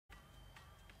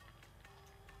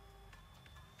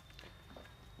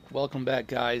Welcome back,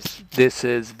 guys. This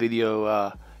is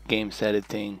video games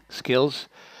editing skills,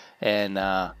 and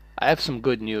I have some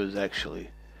good news actually.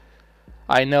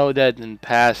 I know that in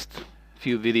past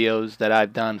few videos that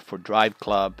I've done for Drive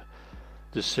Club,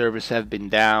 the servers have been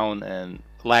down and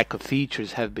lack of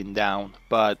features have been down,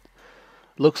 but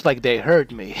looks like they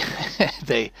heard me.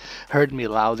 They heard me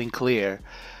loud and clear.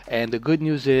 And the good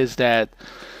news is that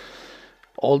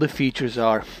all the features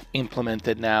are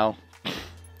implemented now.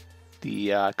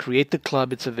 The create the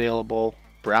club, it's available.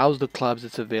 Browse the clubs,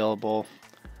 it's available.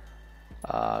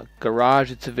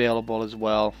 Garage, it's available as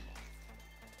well.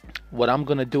 What I'm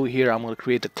gonna do here, I'm gonna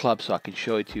create the club so I can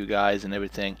show it to you guys and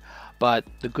everything. But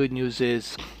the good news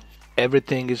is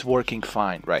everything is working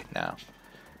fine right now.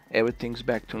 Everything's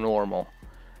back to normal.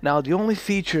 Now the only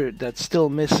feature that's still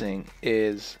missing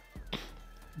is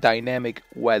dynamic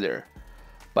weather,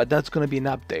 but that's gonna be an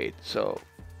update. So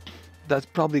that's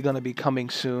probably going to be coming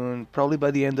soon, probably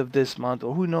by the end of this month,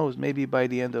 or who knows, maybe by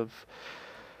the end of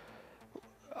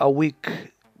a week,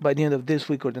 by the end of this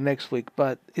week or the next week,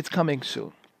 but it's coming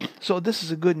soon. So this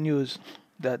is a good news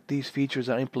that these features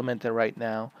are implemented right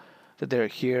now, that they're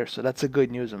here. So that's a good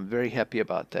news. I'm very happy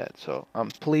about that. So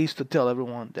I'm pleased to tell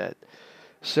everyone that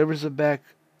servers are back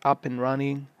up and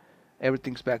running,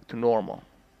 everything's back to normal.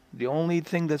 The only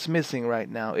thing that's missing right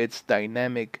now it's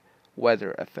dynamic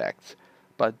weather effects,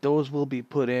 but those will be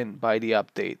put in by the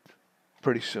update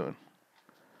pretty soon.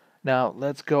 Now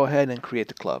let's go ahead and create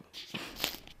the club.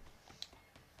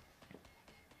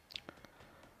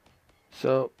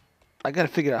 So I gotta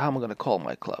figure out how I'm gonna call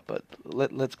my club, but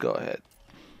let's go ahead.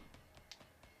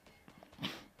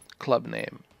 Club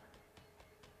name.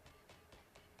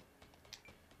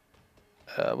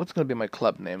 What's gonna be my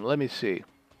club name? Let me see.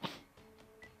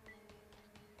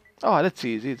 Oh, that's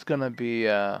easy. It's gonna be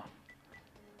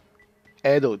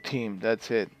Edo team.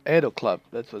 That's it. Edo club.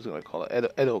 That's what it's gonna call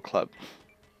it. Edo club.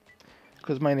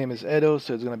 Because my name is Edo,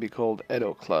 so it's gonna be called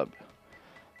Edo club.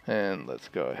 And let's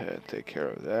go ahead and take care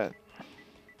of that.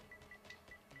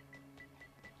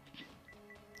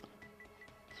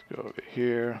 Let's go over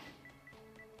here.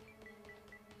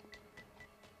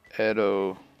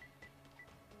 Edo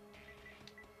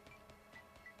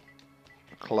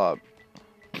club.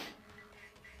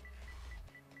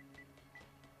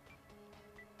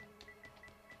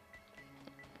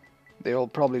 They're all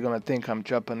probably gonna think I'm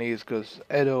Japanese because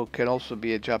Edo can also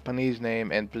be a Japanese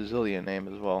name and Brazilian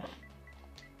name as well.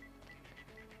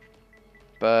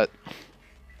 But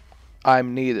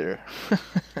I'm neither.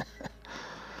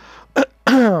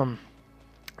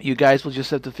 You guys will just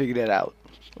have to figure that out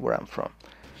where I'm from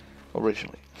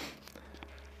originally.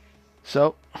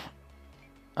 So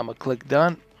I'm gonna click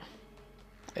done.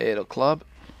 Edo club.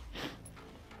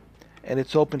 And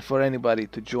it's open for anybody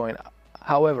to join.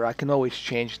 However, I can always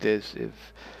change this. If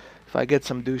I get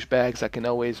some douchebags, I can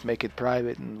always make it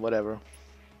private and whatever.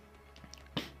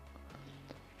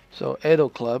 So Edo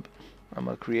Club, I'm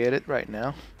gonna create it right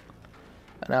now.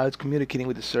 And now it's communicating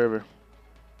with the server.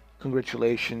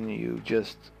 Congratulations, you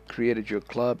just created your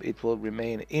club. It will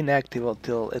remain inactive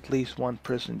until at least one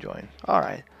person joins.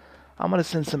 Alright, I'm gonna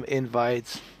send some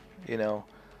invites, you know,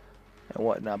 and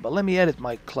whatnot. But let me edit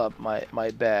my club,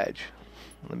 my badge.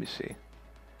 Let me see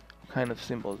what kind of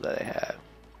symbols that I have.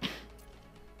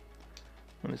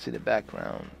 Let me see the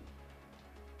background.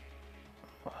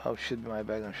 How should my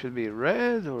background? Should be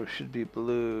red or should be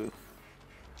blue?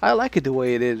 I like it the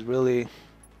way it is, really.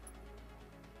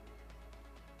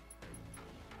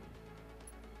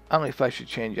 I don't know if I should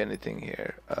change anything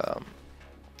here.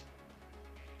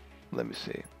 Let me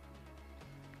see.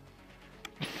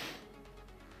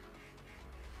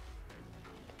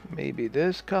 Maybe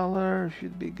this color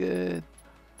should be good.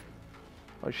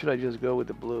 Or should I just go with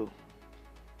the blue?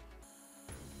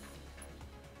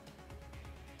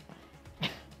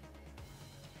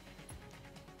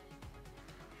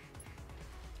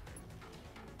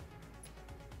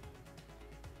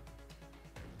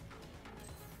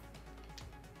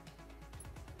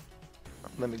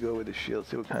 Let me go with the shield,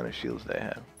 see what kind of shields they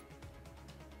have.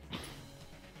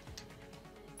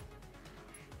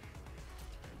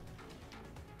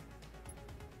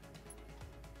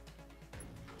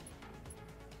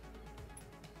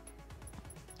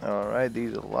 Alright,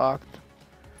 these are locked.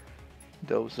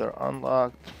 Those are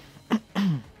unlocked.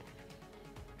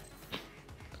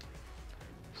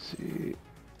 See,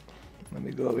 let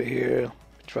me go over here.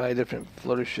 Try different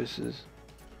flourishes.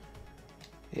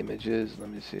 Images, let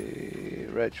me see.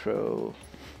 Retro.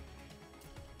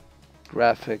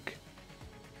 Graphic.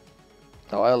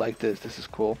 Oh, I like this. This is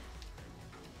cool.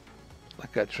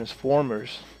 Like a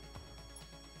Transformers.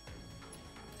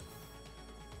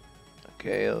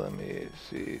 Okay, let me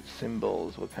see.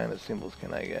 Symbols. What kind of symbols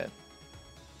can I get?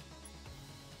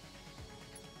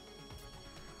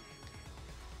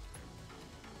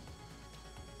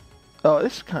 Oh,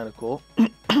 this is kind of cool.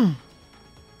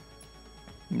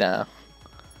 Nah.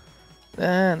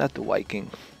 Not the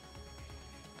Viking.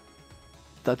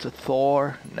 That's a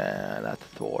Thor. Nah, not the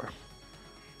Thor.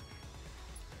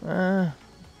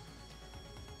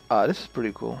 This is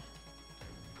pretty cool.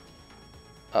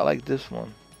 I like this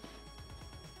one.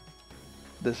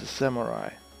 This is samurai.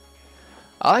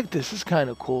 I like this. It's kind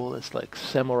of cool. It's like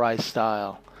samurai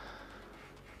style.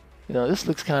 You know, this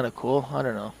looks kind of cool. I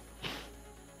don't know.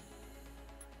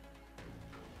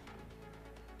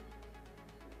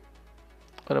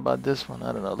 What about this one?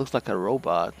 I don't know. It looks like a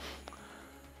robot.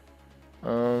 I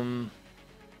don't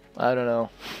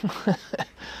know.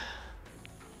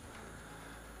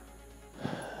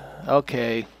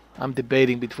 Okay, I'm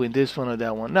debating between this one or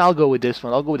that one. No, I'll go with this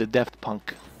one. I'll go with the Daft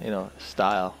Punk, you know,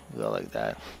 style. Go like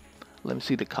that. Let me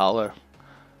see the color.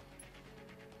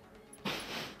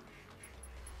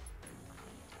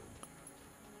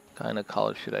 Kind of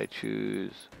color should I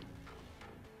choose?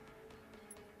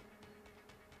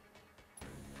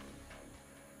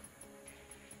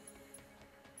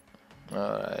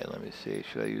 Alright, let me see.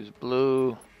 Should I use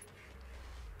blue?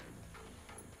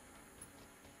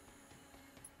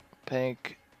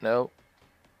 Pink? Nope.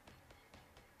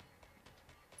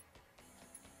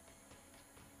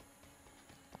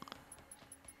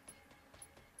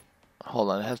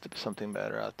 Hold on, it has to be something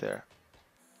better out there.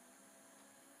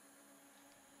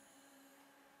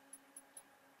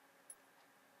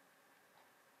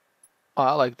 Oh,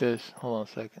 I like this. Hold on a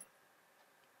second.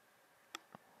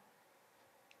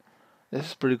 This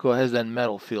is pretty cool. It has that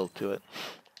metal feel to it.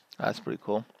 That's pretty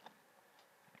cool.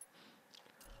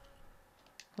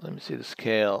 Let me see the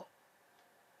scale.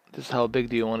 This is how big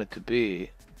do you want it to be?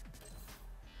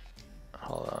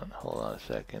 Hold on a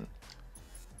second.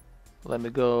 Let me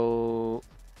go.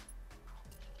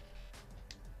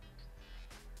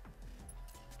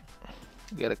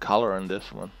 Get a color on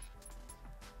this one.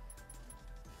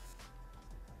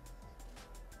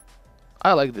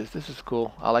 I like this. This is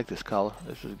cool. I like this color.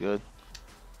 This is good.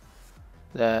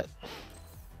 That.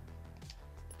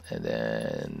 And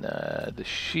then the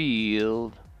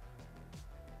shield.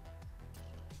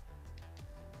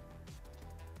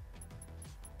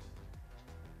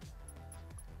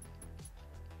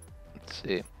 Let's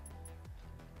see.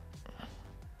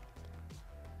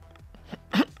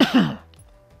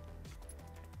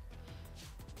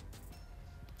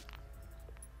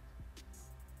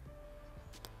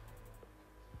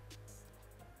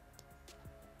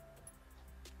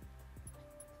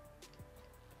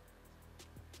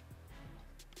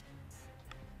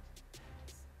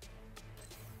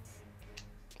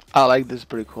 I like this.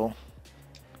 Pretty cool.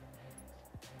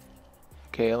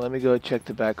 Okay, let me go check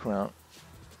the background.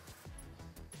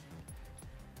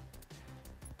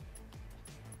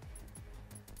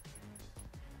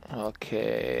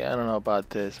 Okay, I don't know about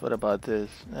this. What about this?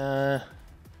 This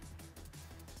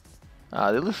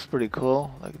looks pretty cool.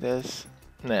 Like this.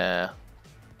 Nah.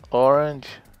 Orange.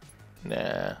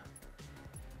 Nah.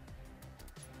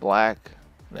 Black.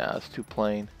 Nah, it's too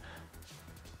plain.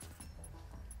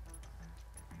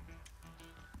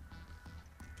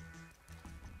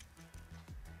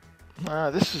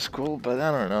 This is cool, but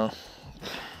I don't know.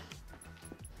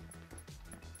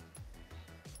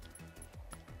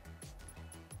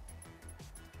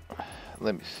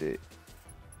 Let me see.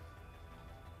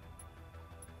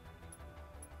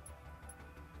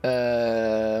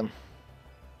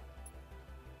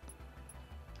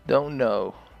 Don't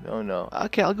know. Don't know.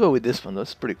 Okay, I'll go with this one.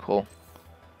 That's pretty cool.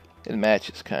 It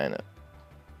matches, kinda.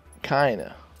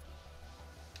 Kinda.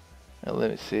 Now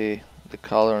let me see the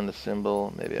color on the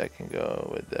symbol. Maybe I can go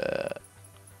with that.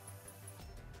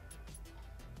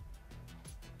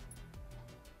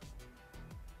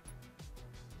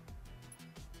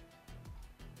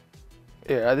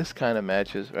 Yeah, this kind of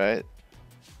matches, right?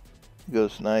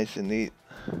 Goes nice and neat,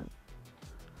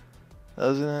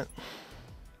 doesn't it?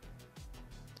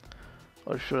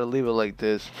 Or should I leave it like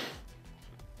this?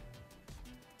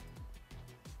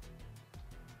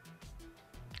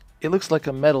 It looks like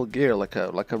a Metal Gear, like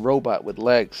a robot with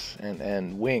legs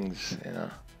and wings, you know.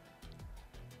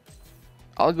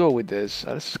 I'll go with this.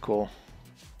 This is cool.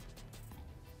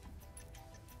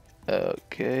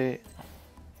 Okay.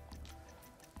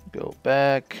 Go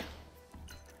back.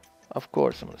 Of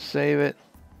course, I'm gonna save it.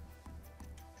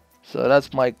 So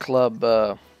that's my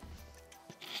club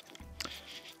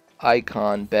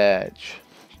icon badge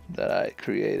that I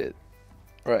created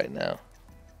right now.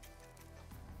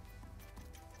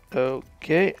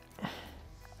 Okay.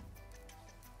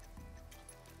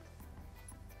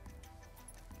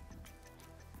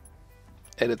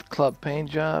 Edit club paint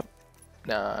job.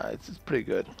 Nah, it's pretty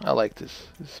good. I like this.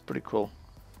 This is pretty cool.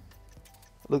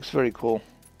 Looks very cool.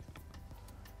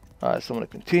 Alright, so I'm gonna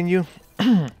continue.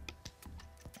 And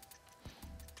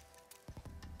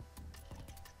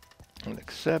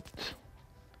accept.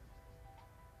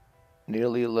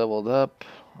 Nearly leveled up.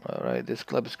 Alright, this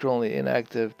club is currently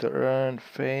inactive. To earn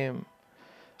fame,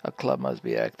 a club must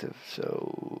be active.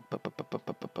 So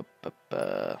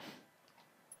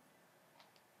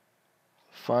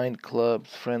find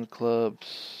clubs, friend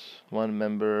clubs, one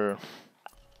member,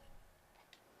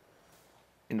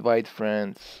 invite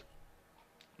friends.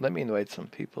 Let me invite some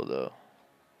people though.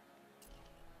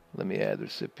 Let me add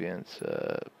recipients.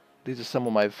 These are some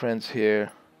of my friends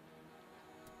here.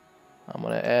 I'm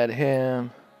gonna add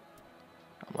him.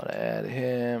 I'm gonna add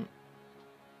him.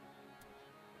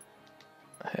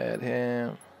 Add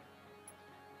him.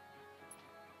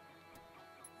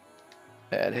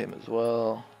 Add him as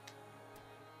well.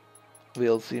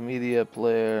 VLC media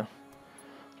player.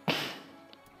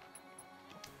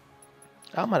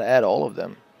 I'm gonna add all of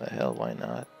them. The hell, why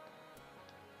not?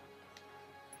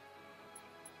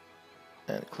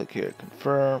 And click here,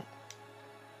 confirm.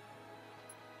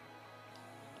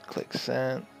 Click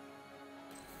send.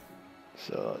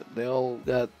 So they all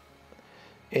got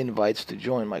invites to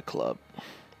join my club.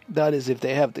 That is if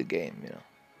they have the game, you know.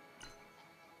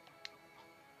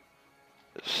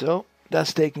 So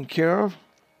that's taken care of.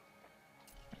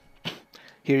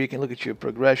 Here you can look at your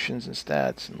progressions and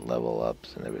stats and level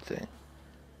ups and everything.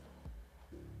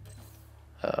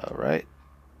 Alright.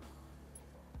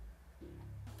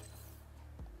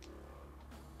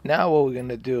 Now what we're going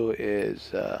to do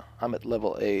is, I'm at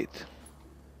level 8.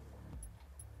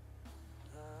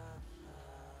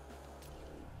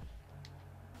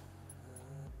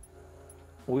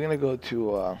 We're going to go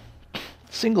to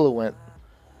single event.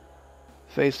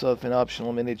 Face off and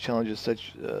optional mini challenges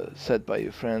such set by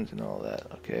your friends and all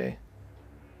that. Okay.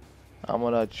 I'm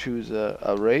going to choose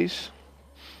a race.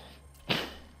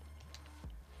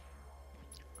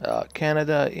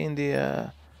 Canada,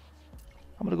 India.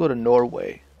 I'm going to go to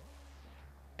Norway.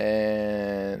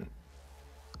 And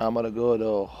I'm gonna go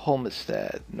to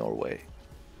Homestead, Norway.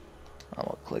 I'm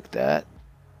gonna click that.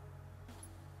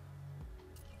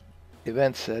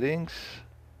 Event settings.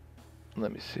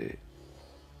 Let me see.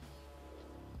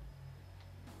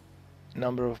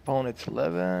 Number of opponents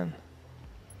 11.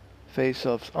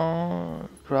 Face-offs on.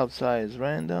 Crowd size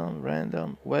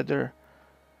random. Weather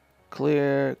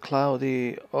clear,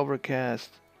 cloudy, overcast,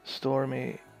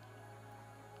 stormy.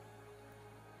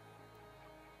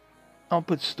 I'll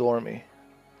put stormy.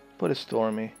 Put a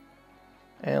stormy.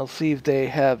 And I'll see if they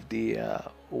have the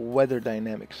weather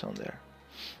dynamics on there.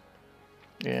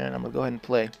 And I'm going to go ahead and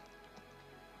play.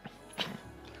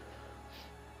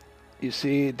 You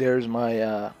see, there's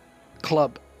my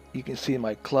club. You can see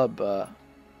my club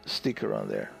sticker on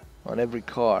there. On every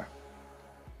car.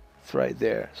 It's right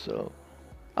there. So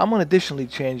I'm going to additionally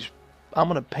change. I'm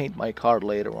going to paint my car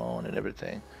later on and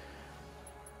everything.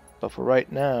 But for right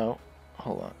now,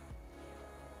 hold on.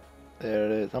 There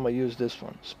it is. I'm going to use this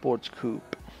one. Sports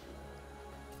Coupe.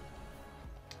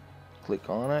 Click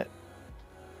on it.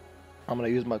 I'm going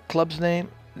to use my club's name.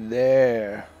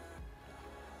 There.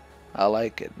 I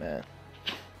like it, man.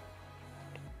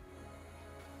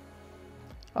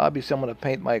 Obviously, I'm going to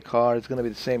paint my car. It's going to be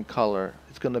the same color.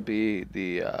 It's going to be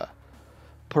the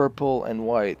purple and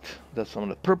white. That's what I'm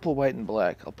going to... Purple, white, and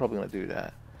black. I'm probably going to do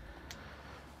that.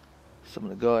 So I'm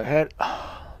going to go ahead.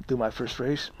 Do my first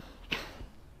race.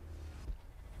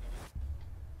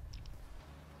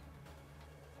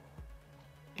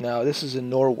 Now this is in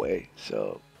Norway,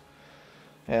 so,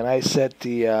 and I set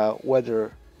the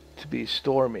weather to be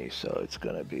stormy, so it's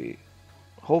gonna be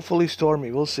hopefully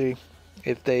stormy. We'll see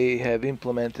if they have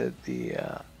implemented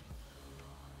the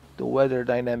weather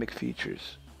dynamic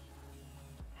features.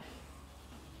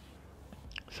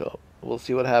 So we'll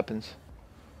see what happens.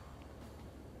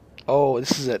 Oh,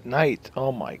 this is at night.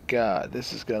 Oh my God,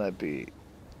 this is gonna be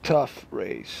tough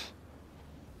race.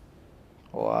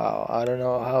 Wow, I don't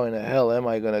know how in the hell am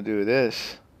I gonna do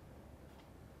this.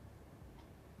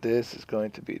 This is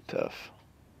going to be tough.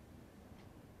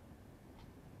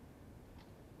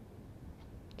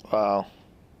 Wow.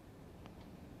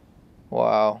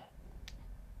 Wow.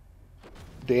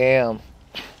 Damn.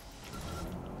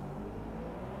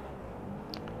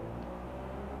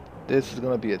 This is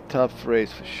gonna be a tough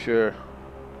race for sure.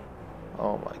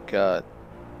 Oh my God.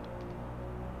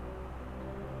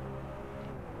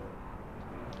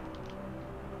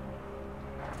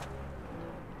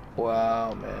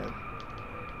 Wow, man.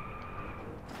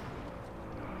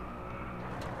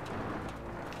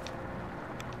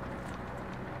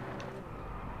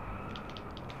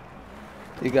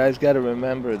 You guys got to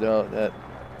remember though that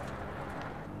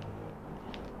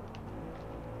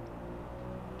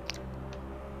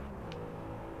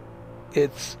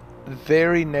it's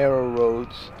very narrow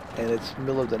roads and it's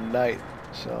middle of the night,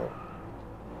 so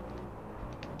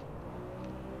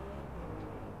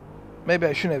maybe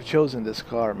I shouldn't have chosen this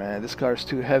car, man. This car is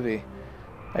too heavy.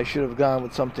 I should have gone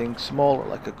with something smaller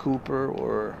like a Cooper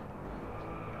or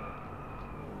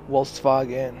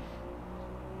Volkswagen.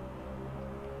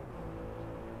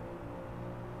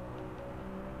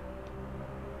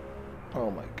 Oh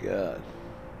my god.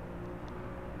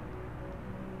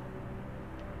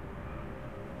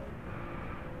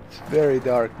 It's very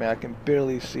dark, man. I can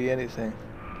barely see anything.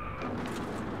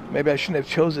 Maybe I shouldn't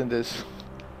have chosen this.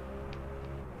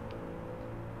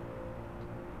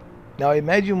 Now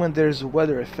imagine when there's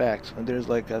weather effects, when there's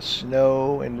like a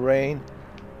snow and rain.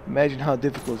 Imagine how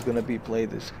difficult it's gonna be to play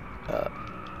this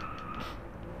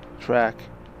track.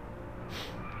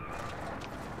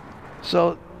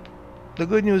 So the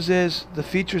good news is the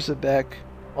features are back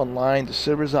online, the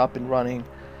server's up and running,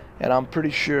 and I'm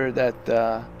pretty sure that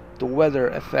the weather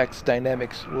effects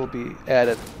dynamics will be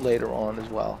added later on as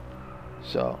well.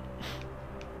 So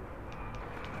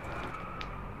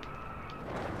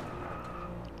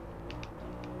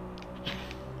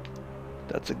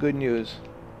that's a good news.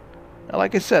 Now,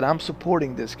 like I said, I'm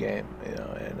supporting this game, you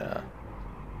know, and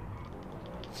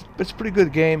it's a pretty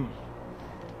good game.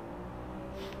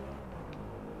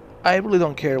 I really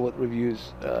don't care what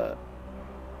reviews,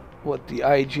 what the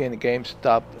IGN and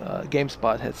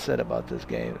GameSpot has said about this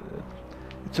game.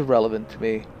 It's irrelevant to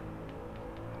me.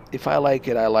 If I like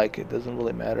it, I like it. Doesn't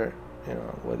really matter, you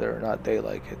know, whether or not they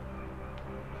like it.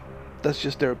 That's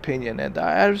just their opinion, and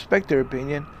I respect their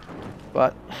opinion.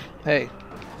 But hey,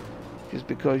 just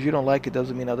because you don't like it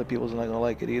doesn't mean other people's not gonna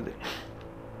like it either.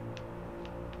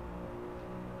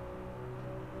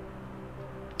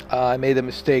 I made a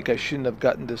mistake. I shouldn't have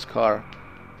gotten this car,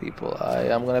 people.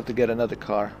 I'm gonna have to get another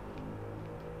car.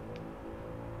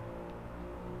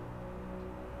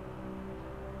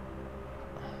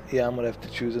 Yeah, I'm gonna have to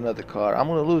choose another car. I'm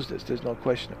gonna lose this. There's no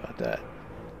question about that.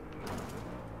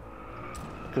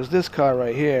 Because this car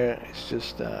right here, it's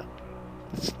just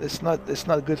it's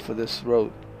not good for this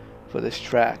road, for this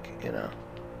track. You know,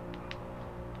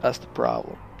 that's the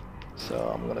problem. So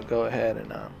I'm gonna go ahead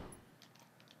and I'm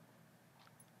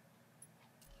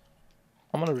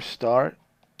gonna restart.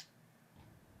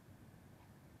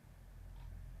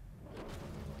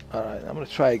 Alright, I'm gonna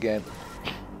try again.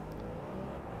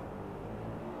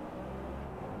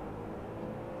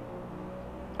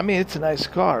 I mean, it's a nice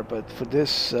car, but for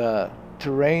this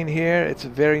terrain here, it's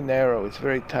very narrow, it's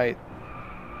very tight.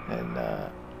 And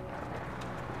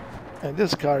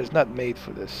this car is not made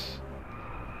for this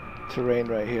terrain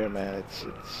right here, man. It's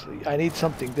I need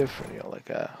something different, you know, like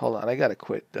hold on, I gotta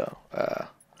quit though.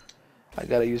 I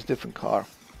gotta use a different car.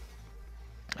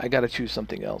 I gotta choose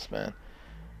something else, man.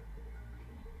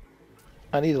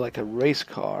 I need like a race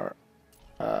car.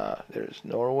 There's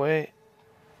Norway.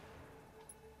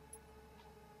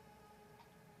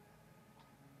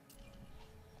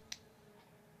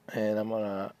 And I'm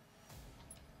gonna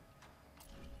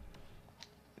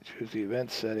choose the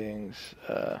event settings.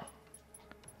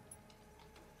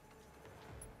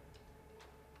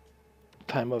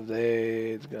 Time of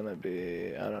day, it's gonna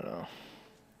be, I don't know.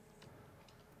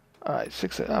 Alright,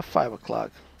 5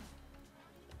 o'clock.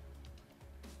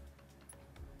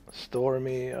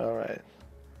 Stormy, alright.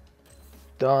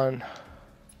 Done.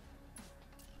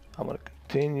 I'm gonna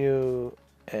continue,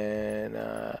 and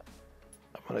I'm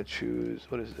gonna choose,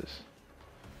 what is this?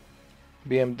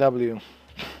 BMW.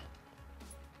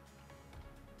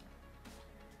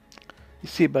 You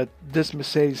see, but this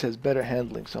Mercedes has better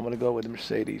handling, so I'm gonna go with the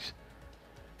Mercedes.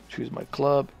 Choose my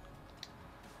club.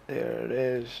 There it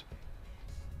is.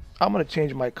 I'm gonna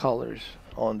change my colors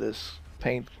on this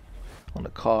paint on the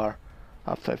car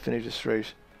after I finish this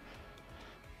race.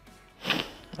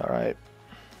 Alright,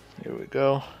 here we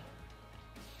go.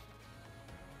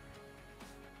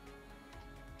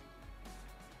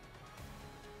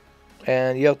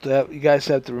 And you guys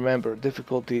have to remember,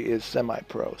 difficulty is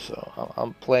semi-pro, so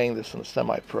I'm playing this on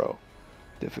semi-pro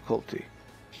difficulty.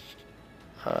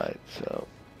 Alright, so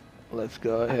let's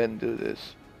go ahead and do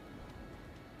this.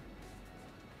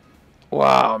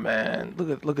 Wow, man,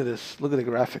 look at this, look at the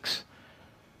graphics.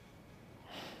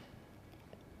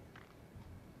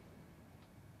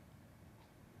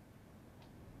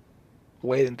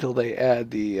 Wait until they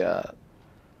add the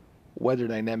weather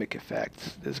dynamic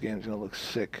effects. This game's gonna look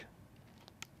sick.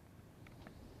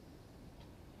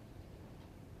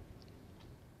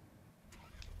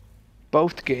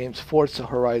 both games, Forza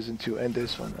Horizon 2 and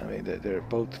this one. I mean, they're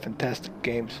both fantastic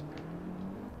games,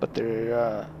 but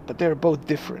they're both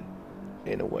different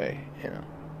in a way, you know.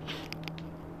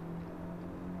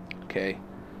 Okay,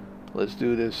 let's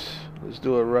do this. Let's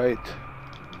do it right.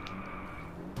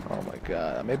 Oh my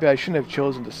God, maybe I shouldn't have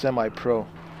chosen the semi-pro.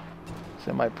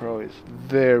 Semi-pro is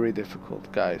very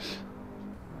difficult, guys.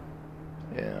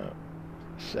 Yeah,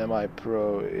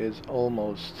 semi-pro is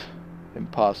almost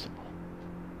impossible.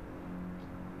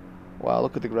 Wow,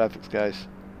 look at the graphics, guys.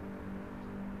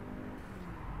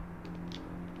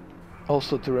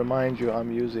 Also, to remind you,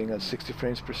 I'm using a 60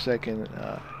 frames per second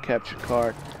capture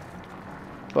card,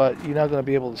 but you're not going to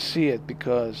be able to see it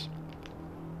because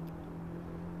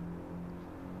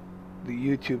the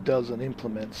YouTube doesn't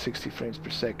implement 60 frames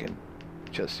per second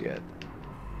just yet.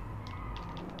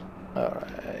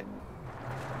 Alright.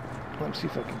 Let me see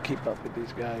if I can keep up with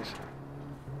these guys.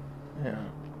 Yeah.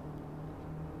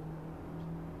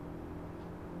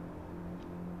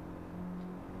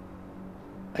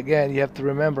 Again, you have to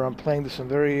remember I'm playing this on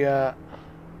very on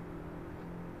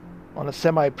a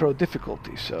semi-pro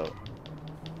difficulty, so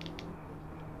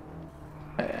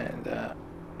and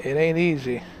it ain't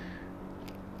easy.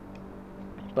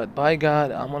 But by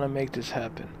God, I'm gonna make this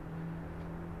happen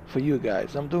for you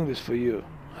guys. I'm doing this for you.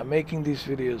 I'm making these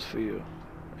videos for you.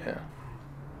 Yeah.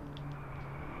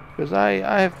 Because I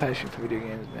have passion for video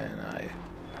games, man.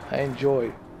 I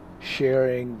enjoy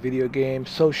sharing video games,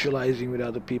 socializing with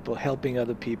other people, helping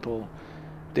other people.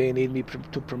 They need me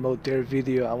to promote their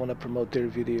video, I want to promote their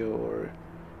video, or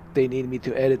they need me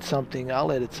to edit something,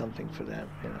 I'll edit something for them,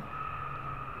 you know.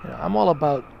 I'm all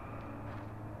about,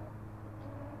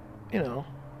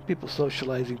 people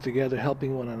socializing together,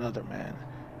 helping one another, man.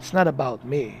 It's not about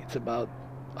me, it's about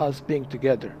us being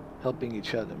together, helping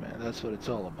each other, man. That's what it's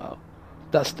all about.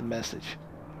 That's the message.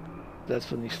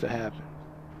 That's what needs to happen.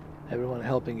 Everyone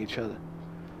helping each other.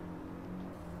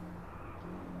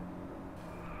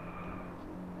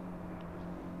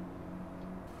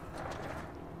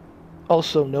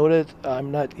 Also noted,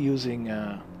 I'm not using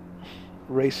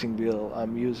racing wheel.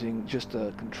 I'm using just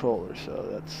a controller, so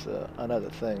that's another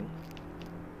thing.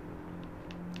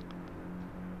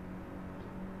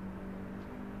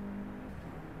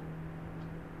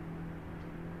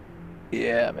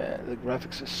 Yeah, man, the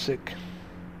graphics are sick.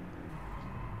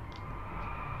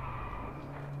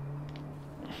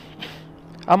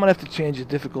 I'm gonna have to change the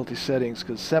difficulty settings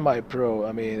because semi-pro,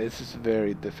 I mean, this is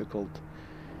very difficult.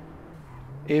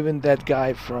 Even that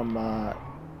guy from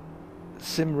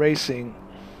Sim Racing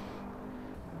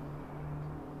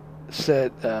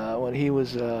said when he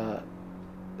was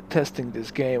testing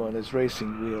this game on his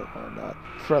racing wheel on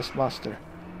Thrustmaster,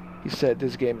 he said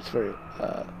this game is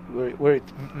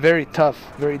very tough,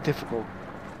 very difficult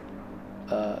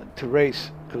to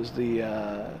race because the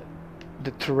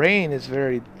terrain is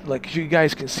very, like you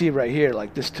guys can see right here,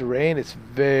 like this terrain is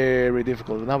very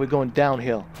difficult. Now we're going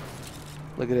downhill.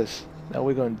 Look at this. Now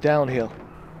we're going downhill.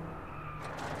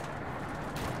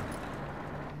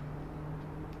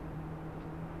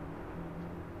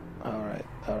 Alright.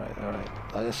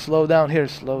 Slow down here,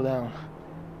 slow down.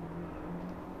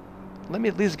 Let me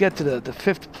at least get to the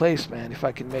 5th place, man, if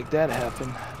I can make that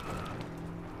happen.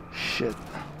 Shit.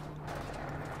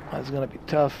 That's gonna be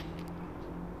tough.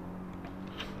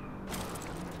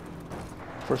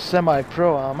 For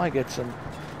semi-pro, I might get some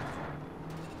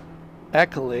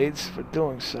accolades for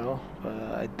doing so, but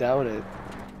I doubt it.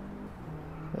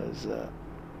 There's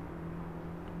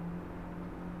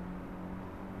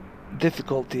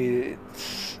difficulty.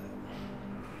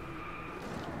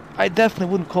 I definitely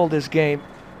wouldn't call this game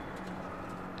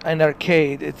an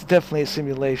arcade. It's definitely a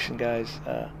simulation, guys.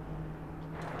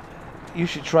 You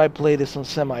should try play this on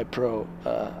semi-pro.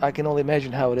 I can only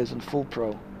imagine how it is on full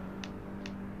pro.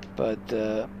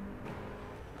 But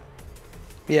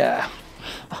yeah,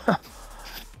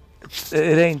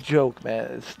 it ain't joke,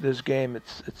 man. This game.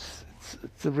 It's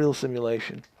a real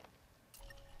simulation.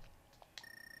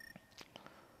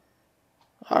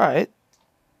 All right,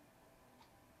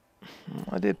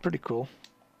 I did pretty cool.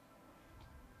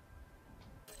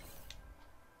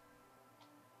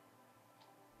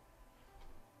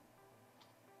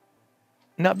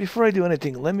 Now, before I do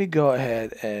anything, let me go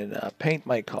ahead and paint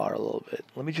my car a little bit.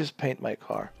 Let me just paint my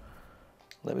car.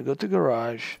 Let me go to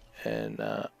garage and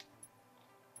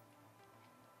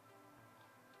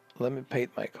let me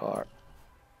paint my car.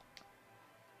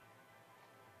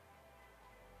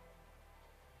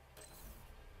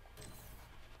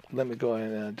 Let me go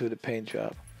and do the paint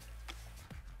job.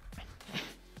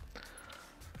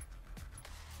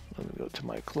 Let me go to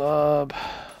my club.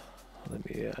 Let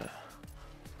me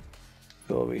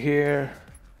go over here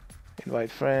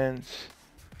Invite friends.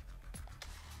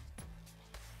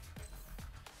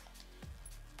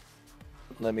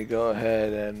 Let me go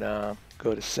ahead and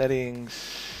go to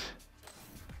settings.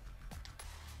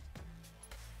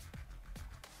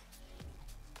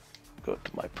 Go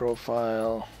to my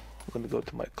profile. Let me go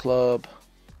to my club.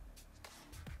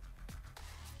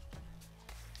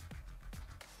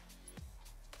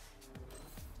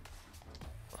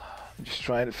 I'm just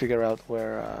trying to figure out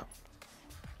where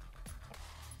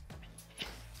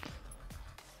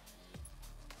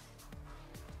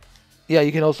yeah,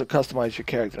 you can also customize your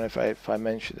character. If I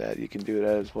mention that, you can do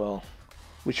that as well,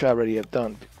 which I already have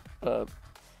done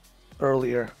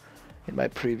earlier in my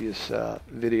previous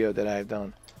video that I've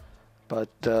done. But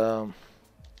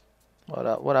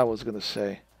what I was gonna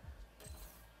say,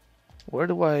 where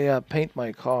do I paint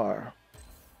my car?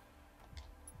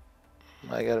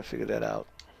 I gotta figure that out.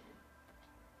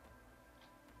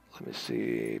 Let me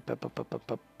see.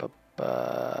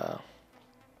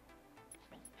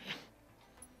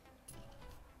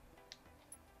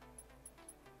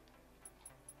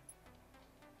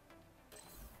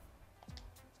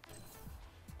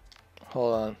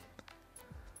 Hold on.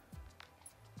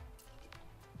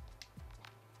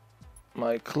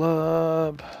 My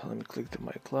club. Let me click to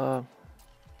my club.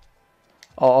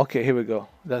 Oh, okay, here we go.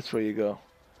 That's where you go.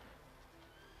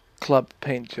 Club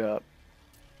paint job.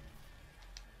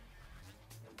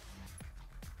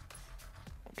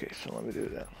 Okay, so let me do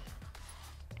that.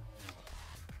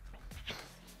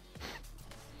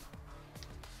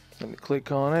 Let me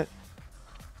click on it.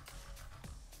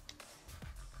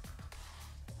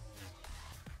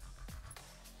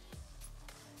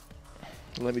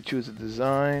 Let me choose a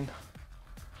design.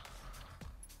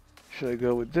 Should I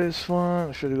go with this one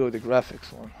or should I go with the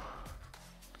graphics one?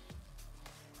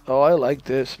 Oh, I like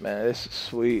this, man. This is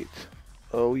sweet.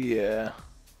 Oh, yeah.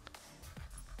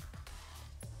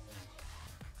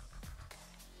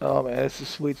 Oh, man, this is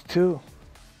sweet too.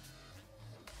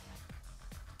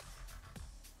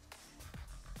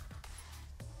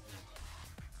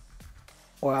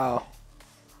 Wow.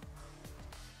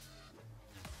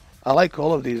 I like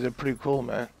all of these. They're pretty cool,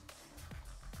 man.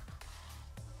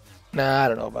 Nah, I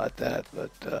don't know about that,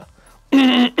 but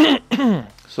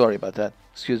sorry about that.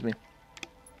 Excuse me.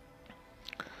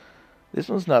 This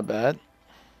one's not bad.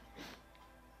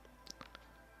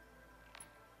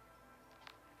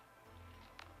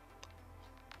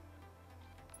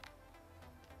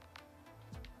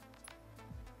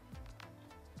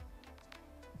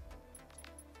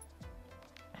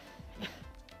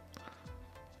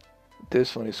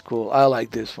 This one is cool. I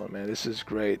like this one, man. This is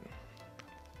great.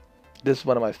 This is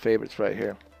one of my favorites right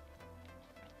here.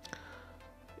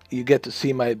 You get to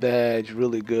see my badge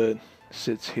really good.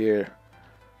 Sits here.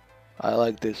 I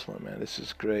like this one, man. This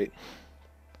is great.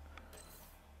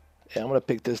 Yeah, I'm gonna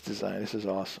pick this design. This is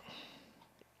awesome.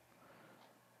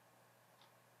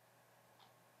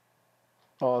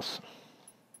 Awesome.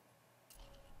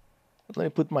 Let me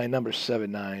put my number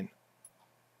 79.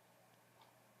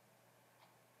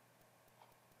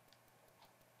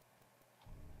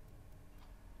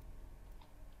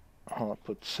 I'll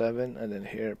put 7 and then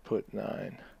here put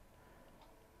 9.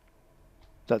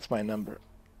 That's my number.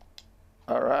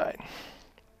 Alright.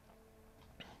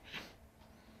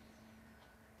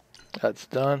 That's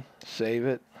done. Save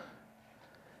it.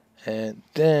 And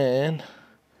then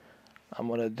I'm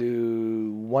gonna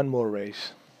do one more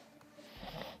race.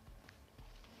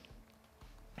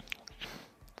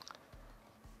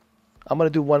 I'm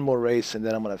gonna do one more race and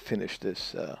then I'm gonna finish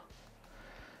this.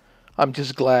 I'm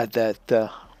just glad that the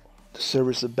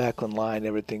servers are back online,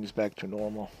 everything's back to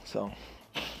normal. So,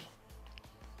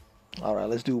 all right,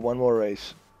 let's do one more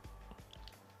race.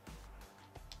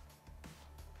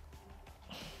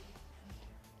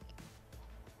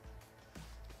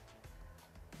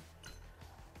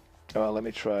 Oh, let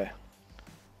me try.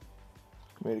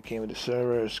 Communicate with the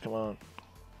servers. Come on.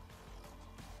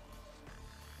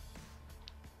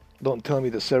 Don't tell me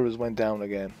the servers went down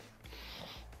again.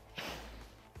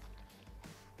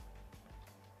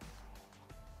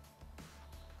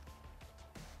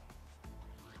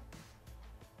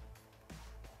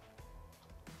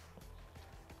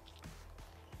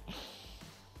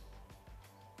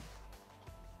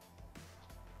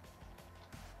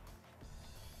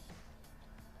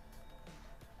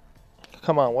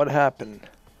 Come on, what happened?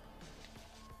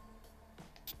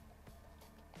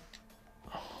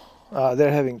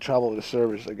 They're having trouble with the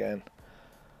servers again.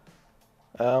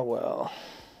 Well.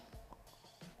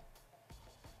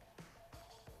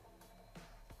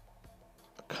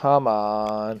 Come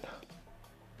on.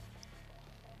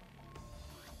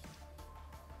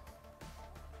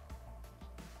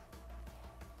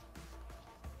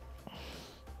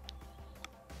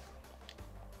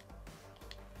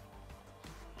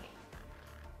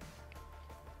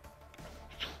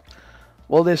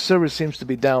 Well, their server seems to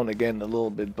be down again a little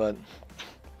bit, but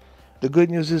the good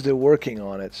news is they're working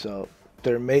on it, so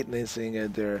they're maintaining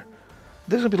it. There's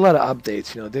gonna be a lot of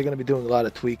updates. You know, they're gonna be doing a lot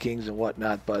of tweakings and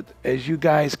whatnot. But as you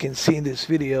guys can see in this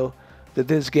video, that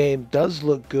this game does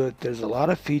look good. There's a lot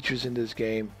of features in this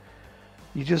game.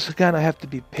 You just kind of have to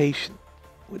be patient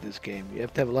with this game. You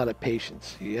have to have a lot of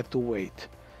patience. You have to wait,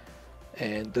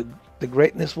 and the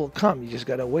greatness will come. You just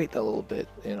gotta wait a little bit,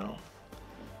 you know.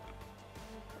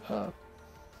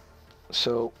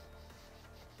 So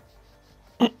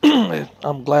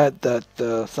I'm glad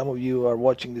that some of you are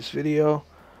watching this video,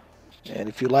 and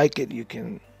if you like it, you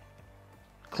can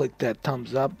click that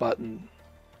thumbs up button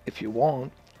if you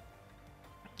want,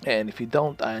 and if you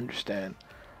don't, I understand.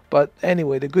 But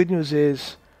anyway, the good news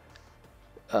is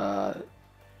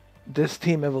this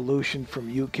Team Evolution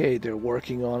from UK, they're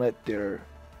working on it. They're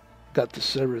got the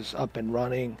servers up and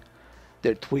running.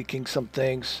 They're tweaking some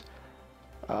things.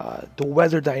 The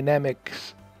weather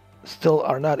dynamics still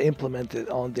are not implemented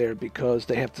on there because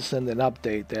they have to send an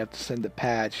update. They have to send a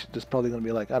patch. There's probably going to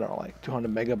be like, I don't know, like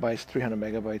 200 megabytes, 300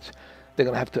 megabytes. They're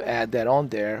going to have to add that on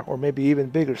there, or maybe even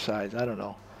bigger size. I don't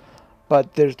know.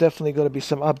 But there's definitely going to be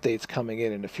some updates coming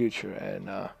in the future. And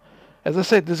as I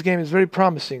said, this game is very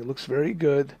promising. It looks very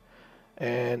good.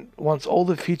 And once all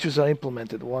the features are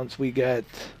implemented, once we get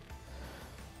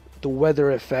the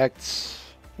weather effects,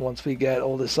 once we get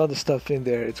all this other stuff in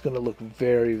there, it's going to look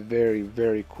very, very,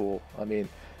 very cool. I mean,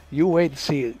 you wait and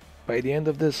see. By the end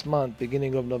of this month,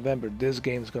 beginning of November, this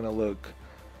game's going to look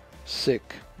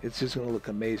sick. It's just going to look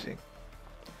amazing.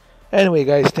 Anyway,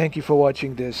 guys, thank you for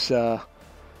watching this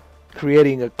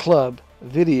creating a club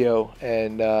video.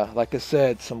 And like I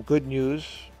said, some good news.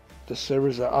 The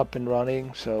servers are up and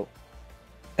running. So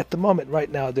at the moment,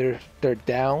 right now, they're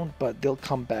down, but they'll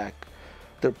come back.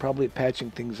 They're probably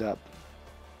patching things up.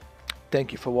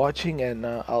 Thank you for watching, and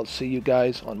I'll see you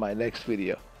guys on my next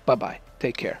video. Bye-bye.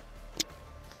 Take care.